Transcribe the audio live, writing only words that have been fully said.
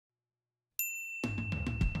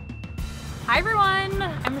Hi everyone,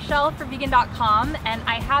 I'm Michelle for Vegan.com, and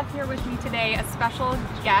I have here with me today a special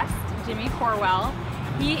guest, James Corwell.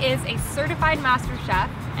 He is a certified master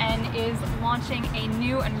chef and is launching a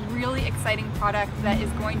new and really exciting product that is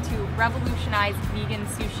going to revolutionize vegan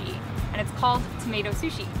sushi, and it's called Tomato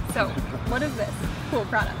Sushi. So what is this cool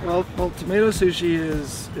product? Well, Tomato Sushi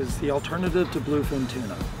is the alternative to bluefin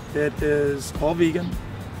tuna. It is all vegan,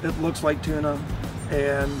 it looks like tuna,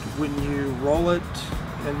 and when you roll it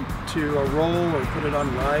into a roll or put it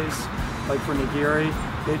on rice, like for nigiri,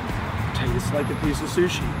 it tastes like a piece of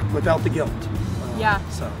sushi without the guilt. Yeah.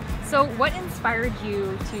 So what inspired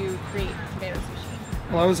you to create Tomato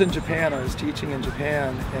Sushi? Well, I was in Japan. I was teaching in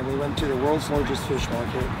Japan, and we went to the world's largest fish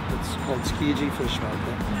market. It's called Tsukiji Fish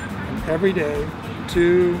Market. And every day,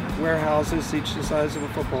 2 warehouses, each the size of a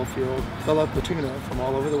football field, fill up with tuna from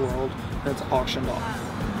all over the world, and it's auctioned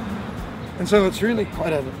off. And so it's really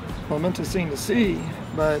quite a momentous thing to see,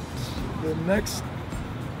 but the next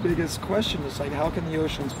biggest question is like, how can the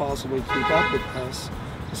oceans possibly keep up with us,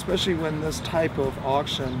 especially when this type of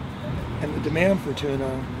auction and the demand for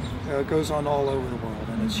tuna goes on all over the world,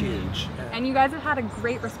 and it's huge. And you guys have had a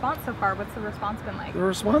great response so far. What's the response been like? The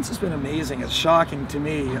response has been amazing. It's shocking to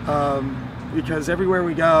me because everywhere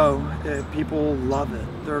we go, people love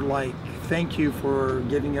it. They're like, thank you for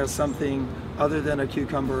giving us something other than a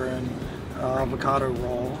cucumber and avocado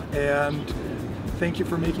roll, and thank you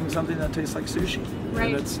for making something that tastes like sushi.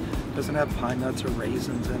 Right. And it doesn't have pine nuts or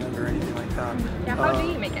raisins in it or anything like that. Yeah, how do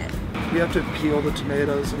you make it? You have to peel the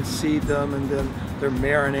tomatoes and seed them, and then they're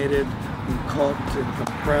marinated and cooked and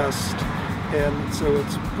compressed, and so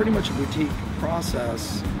it's pretty much a boutique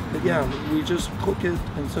process. But yeah, we just cook it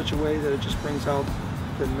in such a way that it just brings out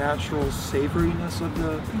the natural savoriness of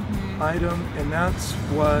the item, and that's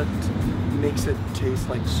what makes it taste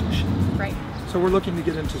like sushi. Right. So we're looking to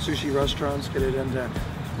get into sushi restaurants, get it into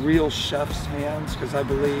real chefs' hands, because I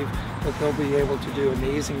believe that they'll be able to do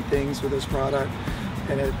amazing things with this product,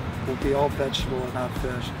 and it will be all vegetable and not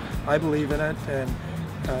fish. I believe in it, and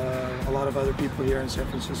a lot of other people here in San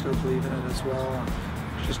Francisco believe in it as well.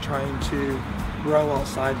 Just trying to grow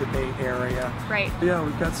outside the Bay Area. Right. Yeah,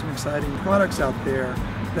 we've got some exciting products out there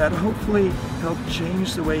that hopefully help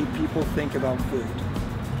change the way people think about food.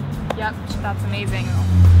 Yep, that's amazing.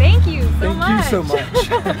 Thank you so much. Thank you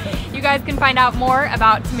so much. You guys can find out more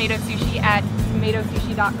about Tomato Sushi at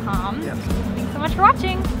tomatosushi.com. Yes. Thanks so much for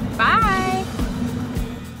watching. Bye.